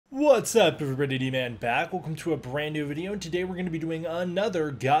What's up everybody, D-Man back. Welcome to a brand new video, and today we're going to be doing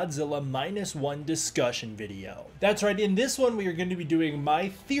another Godzilla Minus One discussion video. That's right, in this one we are going to be doing my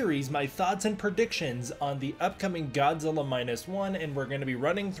theories, my thoughts and predictions on the upcoming Godzilla Minus One, and we're going to be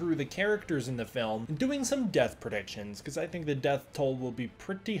running through the characters in the film and doing some death predictions, because I think the death toll will be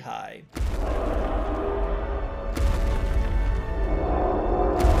pretty high.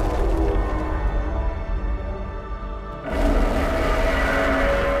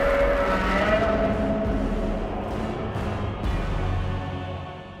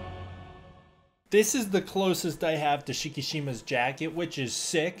 This is the closest I have to Shikishima's jacket, which is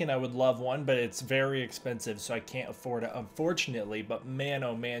sick and I would love one, but it's very expensive, so I can't afford it, unfortunately. But man,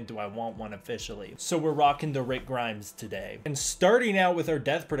 oh man, do I want one officially. So we're rocking the Rick Grimes today. And starting out with our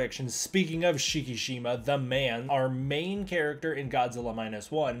death predictions, speaking of Shikishima, the man, our main character in Godzilla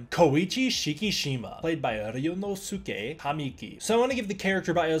Minus One, Koichi Shikishima, played by Ryonosuke Hamiki. So I want to give the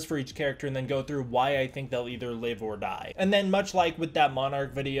character bios for each character and then go through why I think they'll either live or die. And then much like with that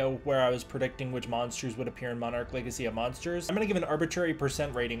Monarch video where I was predicting which monsters would appear in Monarch Legacy of Monsters, I'm going to give an arbitrary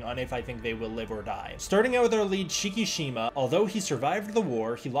percent rating on if I think they will live or die. Starting out with our lead Shikishima, although he survived the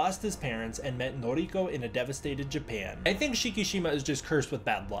war, he lost his parents and met Noriko in a devastated Japan. I think Shikishima is just cursed with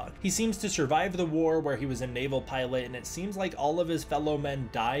bad luck. He seems to survive the war where he was a naval pilot, and it seems like all of his fellow men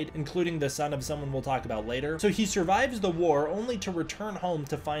died, including the son of someone we'll talk about later. So he survives the war only to return home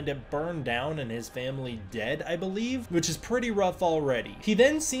to find it burned down and his family dead, I believe, which is pretty rough already. He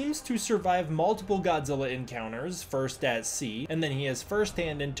then seems to survive multiple Godzilla encounters, first at sea, and then he has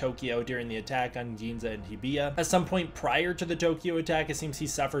firsthand in Tokyo during the attack on Ginza and Hibiya. At some point prior to the Tokyo attack, it seems he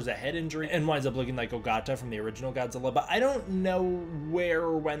suffers a head injury and winds up looking like Ogata from the original Godzilla, but I don't know where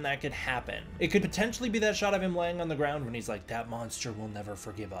or when that could happen. It could potentially be that shot of him laying on the ground when he's like, "That monster will never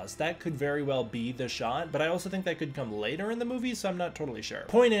forgive us." That could very well be the shot, but I also think that could come later in the movie, so I'm not totally sure.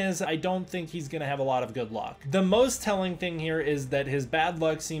 Point is, I don't think he's gonna have a lot of good luck. The most telling thing here is that his bad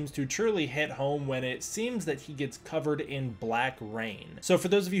luck seems to truly hit home when it seems that he gets covered in black rain. So for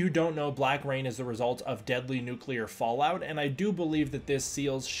those of you who don't know, black rain is the result of deadly nuclear fallout, and I do believe that this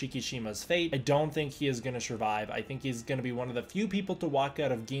seals Shikishima's fate. I don't think he is going to survive. I think he's going to be one of the few people to walk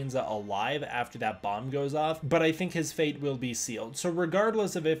out of Ginza alive after that bomb goes off, but I think his fate will be sealed. So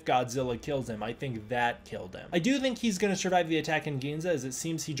regardless of if Godzilla kills him, I think that killed him. I do think he's going to survive the attack in Ginza, as it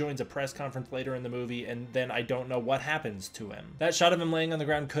seems he joins a press conference later in the movie, and then I don't know what happens to him. That shot of him laying on the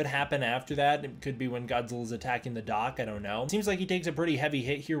ground could happen after that. It could be when Godzilla's attacking the dock, I don't know. Seems like he takes a pretty heavy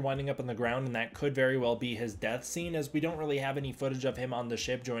hit here winding up on the ground, and that could very well be his death scene, as we don't really have any footage of him on the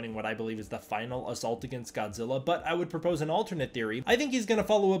ship joining what I believe is the final assault against Godzilla, but I would propose an alternate theory. I think he's going to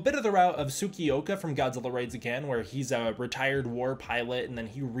follow a bit of the route of Tsukioka from Godzilla Raids Again, where he's a retired war pilot and then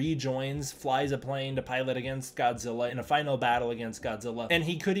he rejoins, flies a plane to pilot against Godzilla in a final battle against Godzilla, and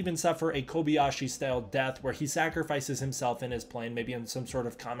he could even suffer a Kobayashi-style death where he sacrifices himself in his plane, maybe in some sort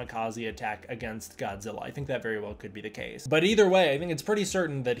of kamikaze attack against Godzilla. I think that very well could be the case. But either way, I think it's pretty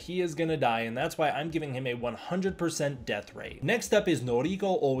certain that he is gonna die, and that's why I'm giving him a 100% death rate. Next up is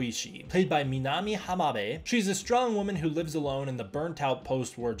Noriko Oishi, played by Minami Hamabe. She's a strong woman who lives alone in the burnt-out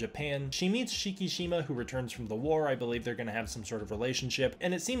post-war Japan. She meets Shikishima, who returns from the war. I believe they're gonna have some sort of relationship,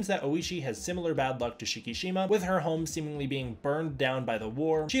 and it seems that Oishi has similar bad luck to Shikishima, with her home seemingly being burned down by the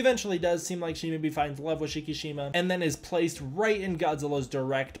war. She eventually does seem like she maybe finds love with Shikishima, and then is placed right in Godzilla's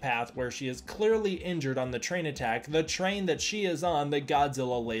direct path, where she is clearly injured on the train attack, the train that she is on that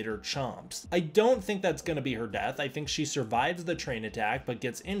Godzilla later chomps. I don't think that's gonna be her death. I think she survives the train attack but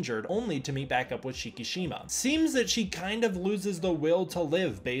gets injured only to meet back up with Shikishima. Seems that she kind of loses the will to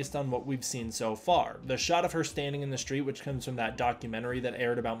live based on what we've seen so far. The shot of her standing in the street, which comes from that documentary that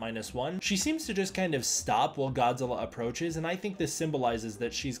aired about Minus One, she seems to just kind of stop while Godzilla approaches, and I think this symbolizes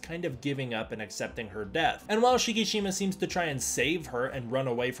that she's kind of giving up and accepting her death. And while Shikishima seems to try and save her and run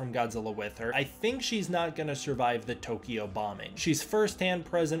away from Godzilla with her, I think she's not gonna survive the Tokyo bombing. She's firsthand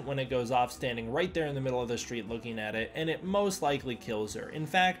present when it goes off, standing right there in the middle of the street looking at it, and it most likely kills her. In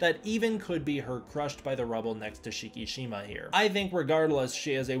fact, that even could be her crushed by the rubble next to Shikishima here. I think regardless,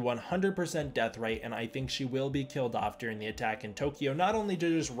 she has a 100% death rate, and I think she will be killed off during the attack in Tokyo, not only to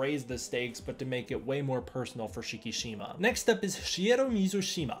just raise the stakes, but to make it way more personal for Shikishima. Next up is Shiero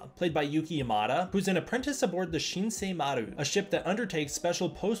Mizushima, played by Yuki Yamada, who's an apprentice aboard the Shinsei Maru, a ship that undertakes special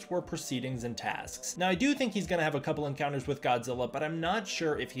post-war proceedings and tasks. Now, I do think he's gonna have a couple encounters with Godzilla, but I'm not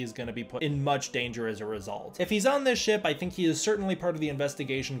sure if he's gonna be put in much danger as a result. If he's on this ship, I think he is certainly part of the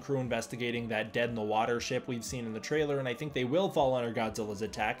investigation crew investigating that dead in the water ship we've seen in the trailer, and I think they will fall under Godzilla's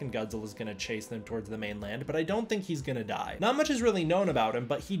attack, and Godzilla's gonna chase them towards the mainland, but I don't think he's gonna die. Not much is really known about him,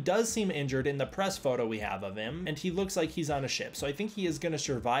 but he does seem injured in the press photo we have of him, and he looks like he's on a ship, so I think he is gonna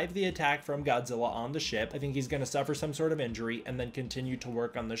survive the attack from Godzilla on the ship. I think he's gonna suffer some sort of injury and then continue to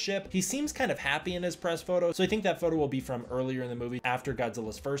work on the ship. He seems kind of happy in his press photo, so I think that photo will be from earlier in the movie after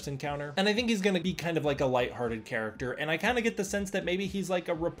Godzilla's first encounter, and I think he's gonna be kind of like a lighthearted character, and I kind of get the sense that maybe he's like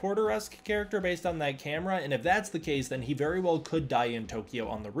a reporter-esque character based on that camera, and if that's the case, then he very well could die in Tokyo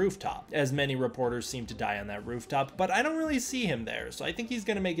on the rooftop, as many reporters seem to die on that rooftop, but I don't really see him there, so I think he's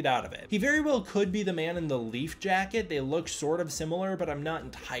gonna make it out of it. He very well could be the man in the leaf jacket. They look sort of similar, but I'm not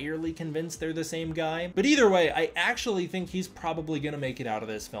entirely convinced they're the same guy. But either way, I actually think he's probably gonna make it out of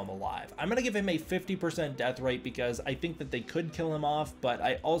this film alive. I'm gonna give him a 50% death rate because I think that they could kill him off, but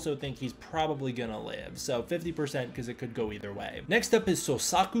I also think he's probably gonna live. So 50% because it could go either way. Next up is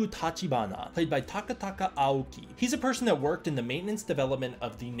Sosaku Tachibana, played by Takataka Aoki. He's a person that worked in the maintenance development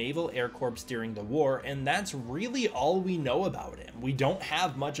of the Naval Air Corps during the war, and that's really all we know about him. We don't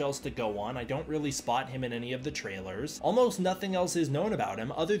have much else to go on. I don't really spot him in any of the trailers. Almost nothing else is known about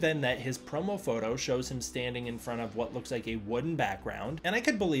him other than that his promo photo shows him standing in front of what looks like a wooden background, and I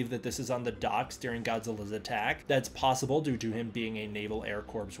could believe that this is on the docks during Godzilla's attack. That's possible due to him being a Naval Air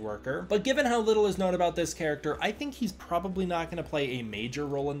Corps worker, but given how little is known about this character, I think he's probably not going to play a major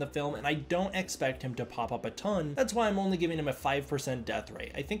role in the film, and I don't expect him to pop up a ton. That's why I'm only giving him a 5% death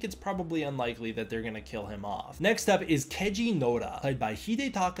rate. I think it's probably unlikely that they're going to kill him off. Next up is Keiji Noda, played by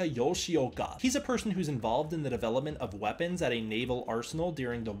Hidetaka Yoshioka. He's a person who's involved in the development of weapons at a naval arsenal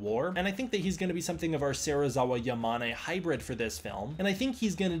during the war, and I think that he's going to be something of our Serizawa Yamane hybrid for this film, and I think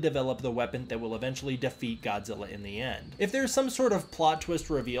he's going to develop the weapon that will eventually defeat Godzilla in the end. If there's some sort of plot twist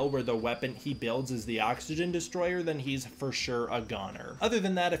reveal where the weapon he builds is the oxygen destroyer, then he's for sure a goner. Other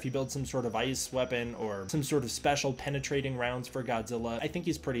than that, if he builds some sort of ice weapon or some sort of special penetrating rounds for Godzilla, I think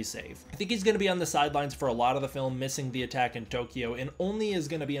he's pretty safe. I think he's going to be on the sidelines for a lot of the film, missing the attack in Tokyo, and only is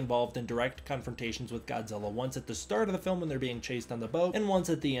going to be involved in direct confrontations with Godzilla, once at the start of the film when they're being chased on the boat, and once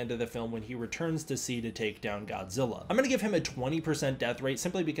at the end of the film when he returns to sea to take down Godzilla. I'm going to give him a 20% death rate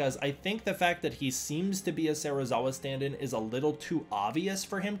simply because I think the fact that he seems to be a Serizawa stand-in is a little too obvious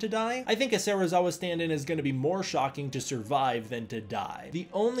for him to die. I think a Serizawa stand-in is going to be more shocking to survive than to die. The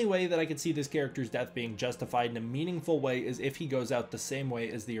only way that I could see this character's death being justified in a meaningful way is if he goes out the same way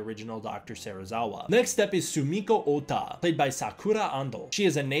as the original Dr. Serizawa. Next up is Sumiko Ota, played by Sakura Ando. She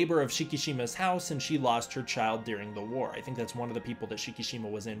is a neighbor of Shikishima's house, and she lost her child during the war. I think that's one of the people that Shikishima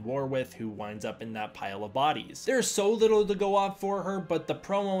was in war with who winds up in that pile of bodies. There's so little to go off for her, but the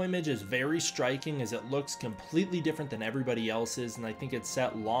promo image is very striking as it looks completely different than everybody else's, and I think it's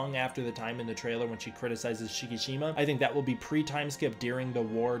set long after the time in the trailer when she criticizes Shikishima. I think that will be pre-time skip during the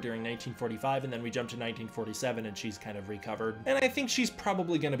war during 1945, and then we jump to 1947 and she's kind of recovered. And I think she's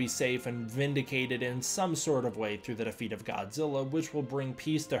probably going to be safe and vindicated in some sort of way through the defeat of Godzilla, which will bring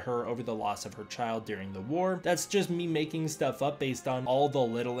peace to her over the loss of her child during the war. That's just me making stuff up based on all the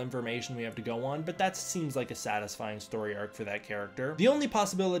little information we have to go on, but that seems like a satisfying story arc for that character. The only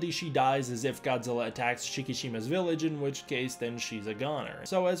possibility she dies is if Godzilla attacks Shikishima's village, in which case then she's a goner.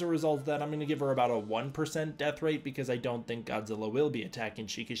 So as a result of that, I'm going to give her about a 1% death rate because I don't think Godzilla will be attacking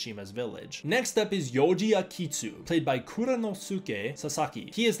Shikishima's village. Next up is Yoji Akitsu, played by Kuranosuke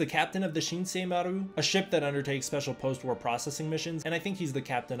Sasaki. He is the captain of the Shinseimaru, a ship that undertakes special post-war processing missions, and I think he's the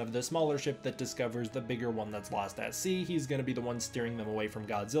captain of the smaller ship that discovers the bigger one that's lost at sea. He's going to be the one steering them away from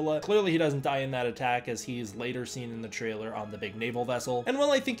Godzilla. Clearly he doesn't die in that attack, as he is later seen in the trailer on the big naval vessel. And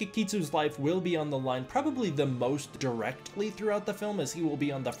while I think Akitsu's life will be on the line probably the most directly throughout the film, as he will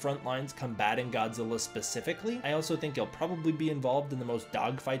be on the front lines combating Godzilla specifically, I also think he'll probably be involved in the most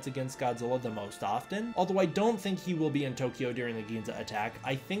dogfights against Godzilla the most often. Although I don't think he will be in Tokyo during the Ginza attack,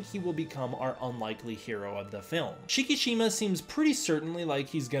 I think he will become our unlikely hero of the film. Shikishima seems pretty certainly like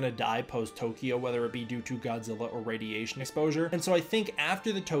he's gonna die post-Tokyo, whether it be due to Godzilla or radiation exposure, and so I think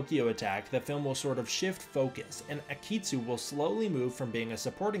after the Tokyo attack, the film will sort of shift focus, and Akitsu will slowly move from being a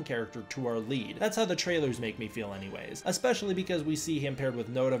supporting character to our lead. That's how the trailers make me feel anyways, especially because we see him paired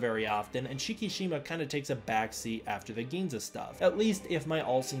with Noda very often, and Shikishima kind of takes a backseat after the Ginza stuff, at least if my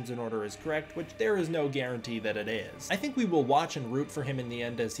all scenes in order is correct, which there is no guarantee that it is. I think we will watch and root for him in the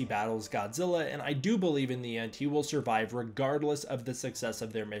end as he battles Godzilla, and I do believe in the end he will survive regardless of the success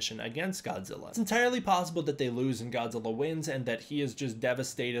of their mission against Godzilla. It's entirely possible that they lose and Godzilla wins, and that he is just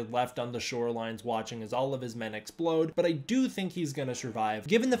devastated, left on the shorelines watching as all of his men explode, but I do think he's gonna survive survive.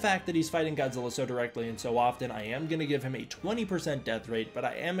 Given the fact that he's fighting Godzilla so directly and so often, I am gonna give him a 20% death rate, but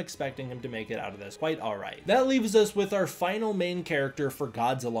I am expecting him to make it out of this quite alright. That leaves us with our final main character for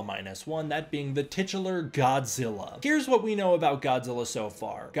Godzilla Minus One, that being the titular Godzilla. Here's what we know about Godzilla so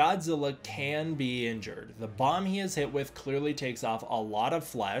far. Godzilla can be injured. The bomb he is hit with clearly takes off a lot of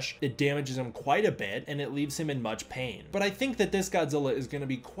flesh, it damages him quite a bit, and it leaves him in much pain. But I think that this Godzilla is going to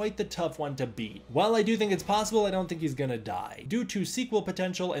be quite the tough one to beat. While I do think it's possible, I don't think he's gonna die. Due to sequel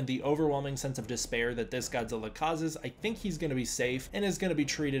potential and the overwhelming sense of despair that this Godzilla causes, I think he's gonna be safe and is gonna be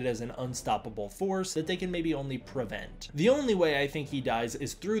treated as an unstoppable force that they can maybe only prevent. The only way I think he dies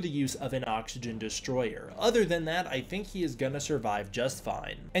is through the use of an oxygen destroyer. Other than that, I think he is gonna survive just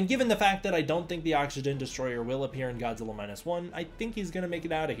fine. And given the fact that I don't think the oxygen destroyer will appear in Godzilla Minus One, I think he's gonna make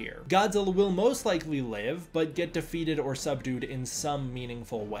it out of here. Godzilla will most likely live, but get defeated or subdued in some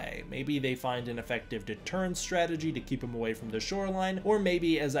meaningful way. Maybe they find an effective deterrence strategy to keep him away from the shoreline, or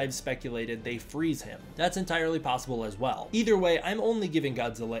maybe, as I've speculated, they freeze him. That's entirely possible as well. Either way, I'm only giving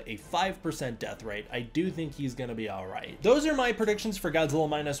Godzilla a 5% death rate. I do think he's gonna be alright. Those are my predictions for Godzilla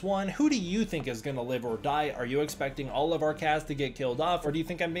Minus One. Who do you think is gonna live or die? Are you expecting all of our cast to get killed off, or do you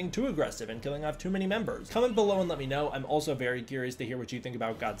think I'm being too aggressive and killing off too many members? Comment below and let me know. I'm also very curious to hear what you think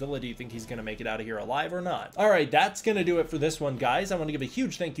about Godzilla. Do you think he's gonna make it out of here alive or not? Alright, that's gonna do it for this one, guys. I want to give a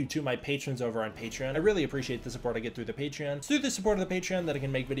huge thank you to my patrons over on Patreon. I really appreciate the support I get through the Patreon. It's through the support of the Patreon that I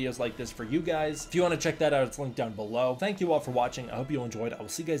can make videos like this for you guys. If you want to check that out, it's linked down below. Thank you all for watching. I hope you enjoyed. I will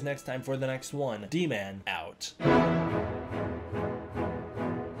see you guys next time for the next one. D-Man out.